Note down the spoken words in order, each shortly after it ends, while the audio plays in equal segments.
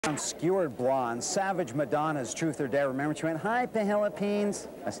Skewered blonde, Savage Madonna's Truth or Dare. Remember she went, "Hi, Philippines."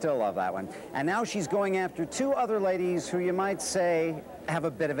 I still love that one. And now she's going after two other ladies who you might say have a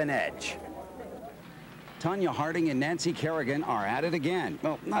bit of an edge. Tonya Harding and Nancy Kerrigan are at it again.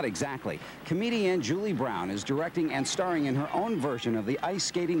 Well, not exactly. Comedian Julie Brown is directing and starring in her own version of the ice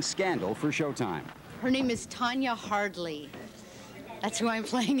skating scandal for Showtime. Her name is Tonya Hardley. That's who I'm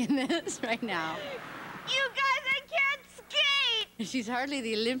playing in this right now. You guys, I can't skate! She's hardly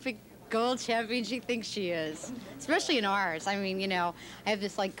the Olympic gold champion she thinks she is, especially in ours. I mean, you know, I have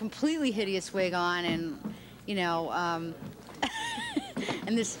this like completely hideous wig on and, you know,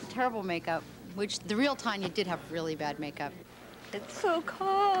 and this terrible makeup, which the real Tonya did have really bad makeup. It's so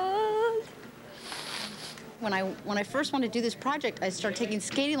cold. When I first wanted to do this project, I started taking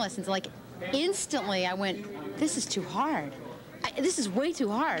skating lessons. Like, instantly I went, this is too hard. This is way too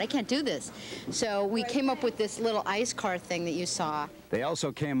hard. I can't do this. So we came up with this little ice car thing that you saw. They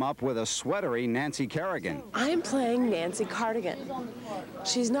also came up with a sweatery Nancy Kerrigan. I'm playing Nancy Cardigan.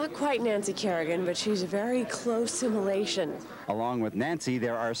 She's not quite Nancy Kerrigan, but she's a very close simulation. Along with Nancy,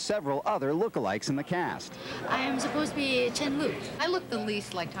 there are several other lookalikes in the cast. I am supposed to be Chen Lu. I look the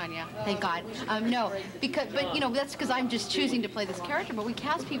least like Tonya, thank God. No, but you know, that's because I'm just choosing to play this character, but we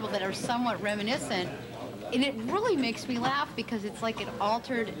cast people that are somewhat reminiscent. And it really makes me laugh because it's like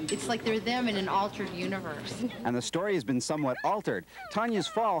it's like they're them in an altered universe. And the story has been somewhat altered. Tonya's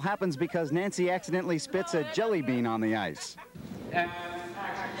fall happens because Nancy accidentally spits a jelly bean on the ice. You guys,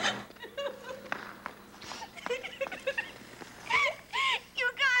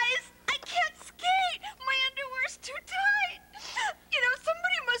 I can't skate! My underwear's too tight! You know,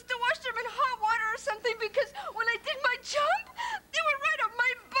 somebody must have washed them in hot water or something because when I did my jump, they were right up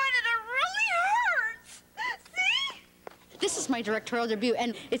my butt and it really hurts! See? This is my directorial debut,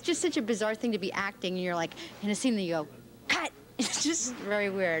 and it's just such a bizarre thing to be acting, and you're like, in a scene, and you go, cut! It's just very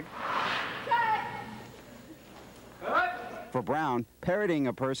weird. For Brown, parroting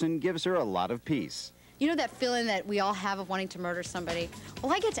a person gives her a lot of peace. You know that feeling that we all have of wanting to murder somebody?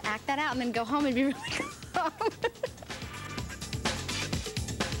 Well, I get to act that out and then go home and be really calm.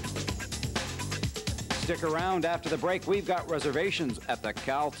 Stick around after the break. We've got reservations at the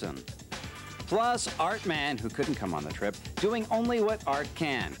Carlton. Plus, Art Man, who couldn't come on the trip, doing only what art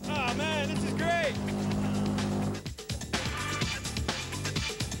can. Oh, man, this is great.